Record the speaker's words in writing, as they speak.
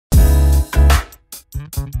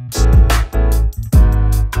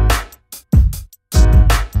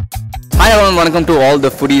Hi everyone, welcome to all the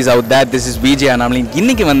foodies out there. This is VJ Annamalai.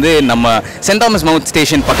 இன்னைக்கு வந்து நம்ம send Thomas மவுத்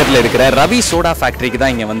station பக்கத்துல இருக்கிற Ravi soda ஃபேக்டரிக்கு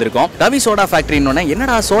தான் இங்க வந்திருக்கோம். ரவி சோடா ஃபேக்டரினோட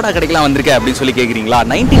என்னடா சோடா கடைக்கலாம் வந்திருக்க அப்படின்னு சொல்லி கேக்குறீங்களா?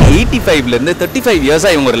 1985ல இருந்து 35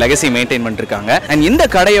 இயர்ஸா இவங்க ஒரு லெகசி மெயின்டைன் பண்ணிருக்காங்க. அண்ட் இந்த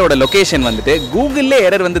கடையோட லொகேஷன் வந்துட்டு கூகுள்ல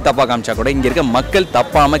எரர் வந்து தப்பா காமிச்சா கூட இங்க இருக்க மக்கள்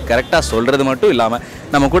தப்பாம கரெக்டா சொல்றது மட்டும் இல்லாம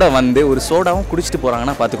நம்ம கூட வந்து ஒரு சோடாவும் குடிச்சிட்டு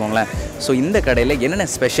போறாங்கன்னா பாத்துக்கோங்களேன். ஸோ இந்த கடையில் என்னென்ன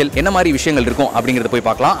ஸ்பெஷல் என்ன மாதிரி விஷயங்கள் இருக்கும் அப்படிங்கிறத போய்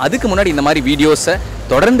பார்க்கலாம். அதுக்கு முன்னாடி இந்த மாதிரி வீடியோஸை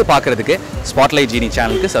தொடர்ந்து பார்க்கறதுக்கு ஸ்பாட்லைட் ஜீனி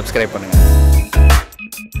சேனலுக்கு சப்ஸ்கிரைப் பண்ணுங்க.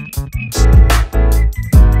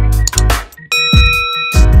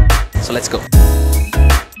 So let's go.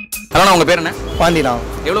 ஹலோ, உங்க பேர் என்ன? பாண்டினா.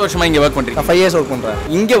 எவ்வளோ வருஷமா இங்கே ஒர்க் பண்ணுறீங்க? 5 இயர்ஸ் ஒர்க் பண்ணுறேன்.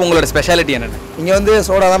 இங்கே உங்களோட ஸ்பெஷாலிட்டி என்னென்ன? இங்கே வந்து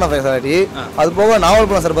சோடா தான் ஸ்பெஷாலிட்டி. அது போக நாவல்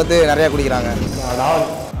பழம் சர்பத்து நிறையா குடிக்கிறாங்க. நாவல்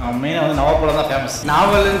மெயினாக வந்து நாவல் தான் ஃபேமஸ்.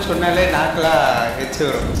 நாவல்னு சொன்னாலே நாக்கெலாம் வச்சு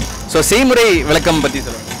வரும். ஸோ செய்முறை விளக்கம் பற்றி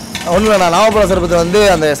சொல்லுங்கள். ஒன்றும் இல்லை, நாவல் சர்பத்து வந்து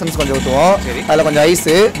அந்த எசன்ஸ் கொஞ்சம் ஊற்றுவோம். அதில் கொஞ்சம்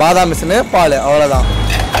ஐஸு, பாதாம் மிஷினு, பால், அவ்வளோதான்.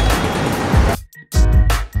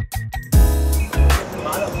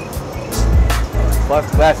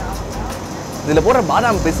 First class. இதில் போடுற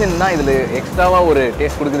பாதாம் பிசின் தான் இதில் எக்ஸ்ட்ராவாக ஒரு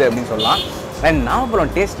டேஸ்ட் கொடுக்குது அப்படின்னு சொல்லலாம். அண்ட்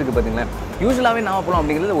நாவப்பழம் டேஸ்ட் இருக்குது பார்த்தீங்கன்னா, யூஸ்வலாகவே நாவப்பழம்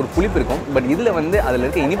அப்படிங்கிறது ஒரு புளிப்பு இருக்கும். பட் இதில் வந்து அதில்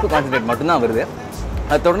இருக்க இனிப்பு கான்சன்ட்ரேட் மட்டும்தான் வருது.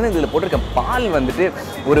 அது தொடர்ந்து இதில் போட்டிருக்க பால் வந்துட்டு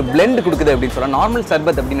ஒரு பிளெண்ட் கொடுக்குது அப்படின்னு சொல்லலாம். நார்மல்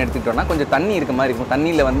சர்பத் அப்படின்னு எடுத்துக்கிட்டோம்னா கொஞ்சம் தண்ணி இருக்க மாதிரி இருக்கும்,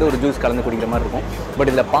 தண்ணியில் வந்து ஒரு ஜூஸ் கலந்து குடிக்கிற மாதிரி இருக்கும். பட்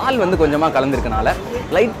இதில் பால் வந்து கொஞ்சமாக கலந்துருக்கனால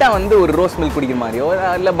லைட்டாக வந்து ஒரு ரோஸ் மில்க் குடிக்கிற மாதிரியோ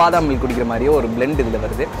இல்லை பாதாம் மில்க் குடிக்கிற மாதிரியோ ஒரு பிளெண்ட் இதில்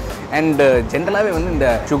வருது. அண்ட் ஜென்ரலாகவே வந்து இந்த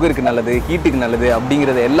சுகருக்கு நல்லது, ஹீட்டுக்கு நல்லது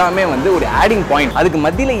அப்படிங்கிறது எல்லாமே வந்து ஒரு ஆடிங் பாயிண்ட். அதுக்கு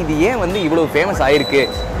மத்தியில் இது ஏன் வந்து இவ்வளோ ஃபேமஸ் ஆயிருக்கு,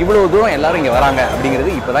 இவ்வளோ தூரம் எல்லாரும் இங்கே வராங்க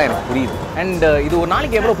அப்படிங்கிறது இப்போ தான் எனக்கு புரியுது. அண்ட் இது ஒரு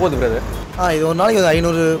நாளைக்கு எவ்வளோ போகுது பிரதர்? இது ஒரு நாளைக்கு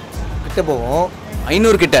 500 கிட்ட போகும்.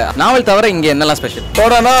 500 கிட்ட. நாவல் தவிர இங்கே என்னெல்லாம் ஸ்பெஷல்?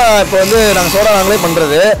 சோடானா இப்போ வந்து நாங்கள் சோடா நாங்களே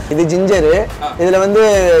பண்ணுறது. இது ஜிஞ்சரு. இதில் வந்து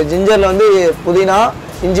ஜிஞ்சரில் வந்து புதினா,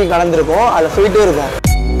 இஞ்சி கலந்துருக்கும். அதில் ஸ்வீட்டும் இருக்கும்.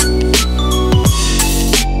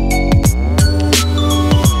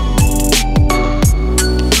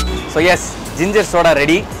 So S, ginger soda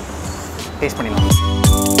ready. Taste பண்ணிடலாம்.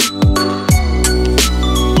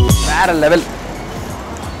 வேற லெவல்.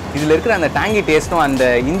 இதில் இருக்கிற அந்த டேங்கி டேஸ்ட்டும்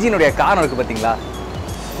அந்த இன்ஜினுடைய காரம் இருக்குது பார்த்தீங்களா,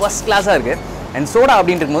 ஃபர்ஸ்ட் கிளாஸாக இருக்குது. அண்ட் சோடா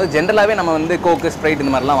அப்படின்ட்டு இருக்கும்போது ஜென்ரலாகவே நம்ம வந்து கோக்கு, ஸ்ப்ரைட்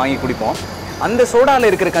இந்த மாதிரிலாம் வாங்கி குடிப்போம். அந்த சோடாவில்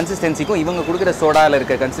இருக்கிற கன்சிஸ்டன்சிக்கும் இவங்க கொடுக்குற சோடாவில்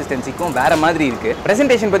இருக்கிற கன்சிஸ்டன்சிக்கும் வேறு மாதிரி இருக்குது.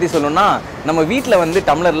 ப்ரெசன்டேஷன் பற்றி சொல்லணும்னா நம்ம வீட்டில் வந்து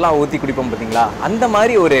டம்ளர்லாம் ஊற்றி குடிப்போம் பார்த்தீங்களா, அந்த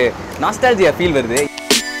மாதிரி ஒரு நாஸ்டால்ஜியா ஃபீல் வருது.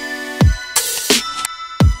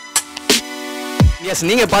 எஸ்,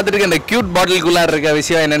 நீங்கள் பார்த்துட்டு இருக்க இந்த க்யூட் பாட்டிலுக்குள்ளே இருக்க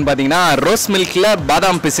விஷயம் என்னென்னு பார்த்தீங்கன்னா, ரோஸ் மில்கில்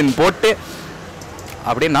பாதாம் பிசின் போட்டு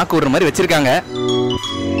அப்படியே நாக்கு விடுற மாதிரி வச்சுருக்காங்க.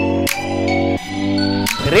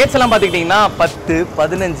 ரேட்ஸ் எல்லாம் பார்த்துக்கிட்டிங்கன்னா 10,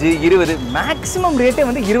 15, 20 மேக்ஸிமம் ரேட்டே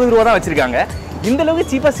வந்து 20 ரூபா தான் வச்சுருக்காங்க. இந்த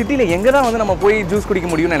அளவுக்கு சீப்பாக சிட்டியில் எங்கே தான் வந்து நம்ம போய் ஜூஸ் குடிக்க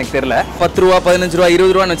முடியும்னு எனக்கு தெரியல. 10 ரூபா, 15 ரூபா,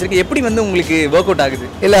 20 ரூபான்னு வச்சிருக்கு. எப்படி வந்து உங்களுக்கு ஒர்க் அவுட் ஆகுது?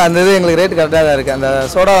 இல்லை, அந்த இது எங்களுக்கு ரேட் கரெக்டாக தான் இருக்குது. அந்த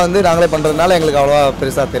சோடா வந்து நாங்களே பண்ணுறதுனால எங்களுக்கு அவ்வளோவா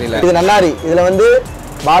பெருசாக தெரியல. இது நன்னாரி. இதில் வந்து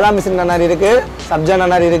பாதாம் மிஷின் நன்னாரி இருக்குது, சப்ஜா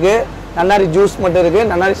நன்னாரி இருக்குது, நன்னாரி ஜூஸ் மட்டும் இருக்குது,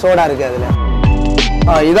 நன்னாரி சோடா இருக்குது.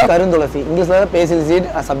 அதில் இதான் கருந்துளசி. இங்கிலீஷில் பேசில் சீட்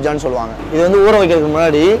சப்ஜான்னு சொல்லுவாங்க. இது வந்து ஊற வைக்கிறதுக்கு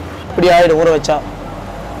முன்னாடி இப்படி ஆகிடும். ஊற வச்சா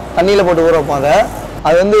தண்ணியில் போட்டு ஊற வைப்போம்.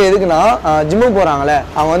 அது வந்து எதுக்குன்னா, ஜிம்முக்கு போகிறாங்களே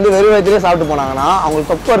அவங்க வந்து வெறும் வயிற்றுலேயே சாப்பிட்டு போனாங்கன்னா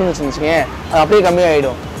அவங்களுக்கு தொப்பை இருந்துச்சுன்னு வச்சுக்கோங்க, அது அப்படியே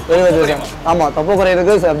கம்மியாகிடும். வெறும் வயிற்று. ஆமாம், தொப்பை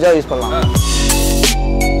குறையிறதுக்கு சப்ஜா யூஸ் பண்ணலாம்.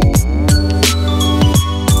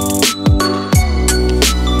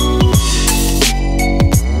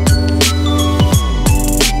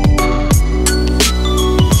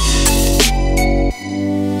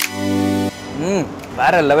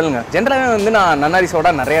 வேற லெவலுங்க. ஜென்ரலாகவே வந்து நான் நன்னாரி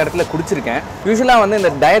சோடா நிறைய இடத்துல குடிச்சிருக்கேன். யூஸ்வலாக வந்து இந்த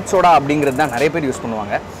டயட் சோடா அப்படிங்கிறது தான் நிறைய பேர் யூஸ்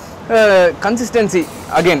பண்ணுவாங்க. கன்சிஸ்டன்சி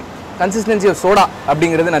ஆஃப் சோடா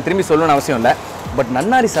அப்படிங்கிறது நான் திரும்பி சொல்லணும்னு அவசியம் இல்லை. பட்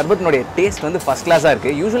நன்னாரி சர்பத்தினுடைய டேஸ்ட் வந்து ஃபஸ்ட் கிளாஸாக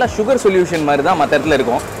இருக்குது. யூஸ்வலாக சுகர் சொல்யூஷன் மாதிரி தான் மற்ற இடத்துல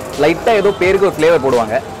இருக்கும். லைட்டாக ஏதோ பேருக்கு ஒரு ஃப்ளேவர்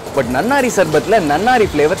போடுவாங்க. பட் நன்னாரி சர்பத்தில் நன்னாரி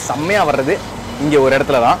ஃப்ளேவர் செம்மையாக வர்றது இங்கே ஒரு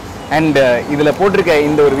இடத்துல தான். அண்ட் இதில் போட்டிருக்க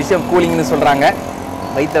இந்த ஒரு விஷயம் கூலிங்னு சொல்கிறாங்க.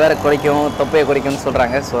 வயிற்றை வேற குறைக்கும், தொப்பையை குறைக்கும்னு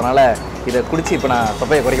சொல்கிறாங்க. ஸோ அதனால் இதை குடிச்சு இப்போ நான்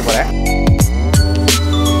தொப்பையை குறைக்க போகிறேன்.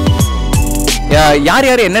 யார்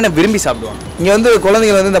யார் என்னென்ன விரும்பி சாப்பிடுவாங்க? இங்கே வந்து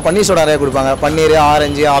குழந்தைங்க வந்து இந்த பன்னீர் சோடா நிறைய கொடுப்பாங்க. பன்னீர்,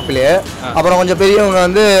 ஆரஞ்சு, ஆப்பிள். அப்புறம் கொஞ்சம் பெரியவங்க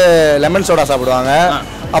வந்து லெமன் சோடா சாப்பிடுவாங்க.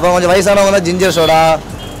 அப்புறம் கொஞ்சம் வயசானவங்க தான் ஜிஞ்சர் சோடா,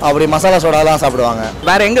 அப்படி மசாலா சோடாலாம் சாப்பிடுவாங்க.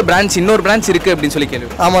 வேறு எங்கே பிரான்ச், இன்னொரு பிரான்ச் இருக்குது அப்படின்னு சொல்லி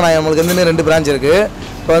கேள்வி? ஆமாம், நான் நம்மளுக்கு வந்து 2 பிரான்ச் இருக்குது.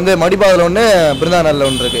 இப்போ வந்து மடிப்பாவில் ஒன்று, பிருந்தாநல்ல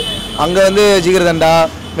ஒன்று இருக்குது. அங்கே வந்து ஜிகர்தண்டா,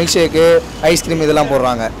 மில்க் ஷேக்கு, ஐஸ்கிரீம் இதெல்லாம்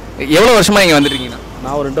போடுறாங்க. எவ்வளோ வருஷமாக இங்கே வந்துருக்கீங்கன்னா?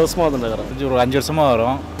 நான் ஒரு 2 வருஷமாக வந்துருக்கிறேன். ஒரு 5 வருஷமாக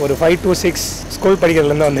வரும். ஒரு 5 to 6 ஸ்கூல்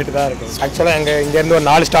படிக்கிறதுலேருந்து வந்துட்டு தான் இருக்கும். ஆக்சுவலாக இங்கேருந்து ஒரு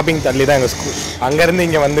 4 ஸ்டாப்பிங் தள்ளி தான் எங்கள் ஸ்கூல். அங்கேருந்து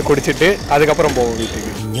இங்கே வந்து குடிச்சிட்டு அதுக்கப்புறம் போவோம்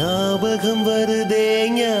வீட்டுக்கு. ஞாபகம் வருதே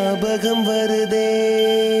ஞாபகம் வருதே.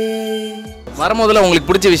 வரும்போதுல உங்களுக்கு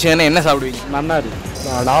பிடிச்ச விஷயம் என்ன சாப்பிடுவீங்க? நன்னாரி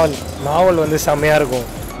நாவல் வந்து செம்மையாக இருக்கும்.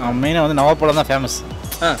 மெயினாக வந்து நவாப்பழம் தான் ஃபேமஸ்.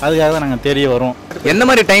 அதுக்காக தான் நாங்கள் தேடி வரோம். எந்த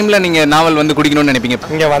மாதிரி டைமில் நீங்கள் நாவல் வந்து குடிக்கணும்னு நினைப்பீங்க?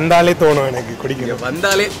 இங்கே வந்தாலே தோணும் எனக்கு குடிக்கணும்.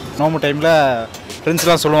 வந்தாலே நோம்பு டைமில்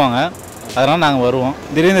ஃப்ரெண்ட்ஸ்லாம் சொல்லுவாங்க, அதனால் நாங்கள் வருவோம்.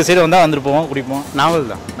 திடீர்னு இந்த சைடு வந்தால் வந்துருப்போம், குடிப்போம்.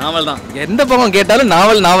 நாவல் தான் எந்த பக்கம் கேட்டாலும்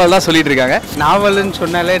நாவல் தான் சொல்லிட்டு இருக்காங்க. நாவல்னு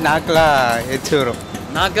சொன்னாலே நாக்கெல்லாம் எச்சு வரும்.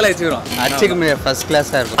 நாக்கெல்லாம் வச்சுக்கிறோம். அச்சுக்கு ஃபர்ஸ்ட்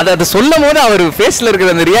கிளாஸாக இருக்கும். அதை சொல்லும் போது அவர் ஃபேஸில்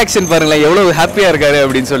இருக்கிற அந்த ரியாக்ஷன் பாருங்களேன், எவ்வளோ ஹாப்பியாக இருக்காரு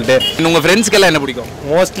அப்படின்னு சொல்லிட்டு. உங்கள் ஃப்ரெண்ட்ஸ்க்கெல்லாம் என்ன பிடிக்கும்?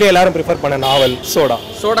 மோஸ்ட்லி எல்லாரும் ப்ரிஃபர் பண்ண நாவல்,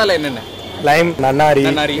 சோடாவில் என்னென்ன? லைம், நன்னாரி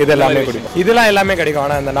இது எல்லாமே பிடிக்கும். இதெல்லாம் எல்லாமே கிடைக்கும்.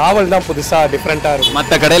 ஆனால் இந்த நாவல் தான் புதுசாக டிஃப்ரெண்ட்டாக இருக்கும்,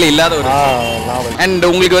 மற்ற கடையில் இல்லாத ஒரு நாவல். அண்ட்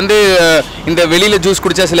உங்களுக்கு வந்து இந்த வெளியில் ஜூஸ்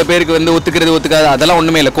குடிச்சா சில பேருக்கு வந்து ஒத்துக்காது, அதெல்லாம்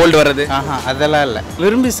ஒன்றுமே இல்லை. கோல்டு வர்றது அதெல்லாம் இல்லை.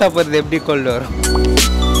 விரும்பி சாப்பிட்றது எப்படி கோல்டு வரும்?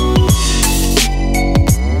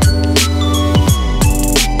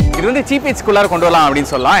 இது வந்து சீப்பேஜ்குள்ளார கொண்டு வரலாம் அப்படின்னு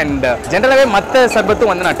சொல்லலாம். அண்ட் ஜென்ரலாகவே மற்ற சர்பத்தும்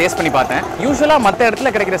வந்து நான் டேஸ்ட் பண்ணி பார்த்தேன். யூஸ்வலாக மற்ற இடத்துல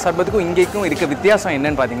கிடைக்கிற சர்பத்துக்கும் இங்கேக்கும் இருக்க வித்தியாசம்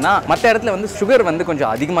என்னன்னு பார்த்தீங்கன்னா, மற்ற இடத்துல வந்து சுகர் வந்து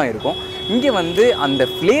கொஞ்சம் அதிகமாக இருக்கும், இங்கே வந்து அந்த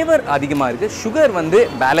ஃப்ளேவர் அதிகமாக இருக்குது, சுகர் வந்து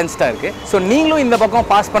பேலன்ஸ்டாக இருக்குது. ஸோ நீங்களும் இந்த பக்கம்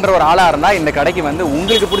பாஸ் பண்ணுற ஒரு ஆளாக இருந்தால் இந்த கடைக்கு வந்து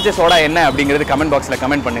உங்களுக்கு பிடிச்ச சோடா என்ன அப்படிங்கிறது கமெண்ட் பாக்ஸில்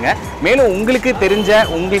கமெண்ட் பண்ணுங்கள். மேலும் உங்களுக்கு தெரிஞ்ச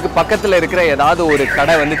உங்களுக்கு பக்கத்தில் இருக்கிற ஏதாவது ஒரு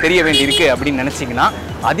கடை வந்து தெரிய வேண்டியிருக்கு அப்படின்னு நினச்சிங்கன்னா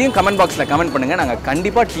அதையும் கமெண்ட் பாக்ஸில் கமெண்ட் பண்ணுங்கள். நாங்கள்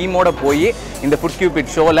கண்டிப்பாக டீமோட போய் இந்த ஃபுட்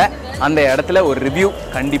கியூபிட் ஷோவில் அந்த இடத்துல ஒரு ரிவ்யூ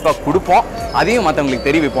கண்டிப்பாக கொடுப்போம், அதையும் மற்றவங்களுக்கு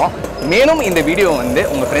தெரிவிப்போம். மேலும் இந்த வீடியோ வந்து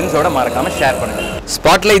உங்கள் ஃப்ரெண்ட்ஸோட மறக்காமல் ஷேர் பண்ணுங்கள்.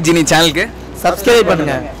 ஸ்பாட்லைட் ஜீனி சேனலுக்கு சப்ஸ்கிரைப்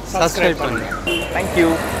பண்ணுங்கள்.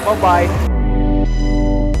 தேங்க்யூ, பாய்.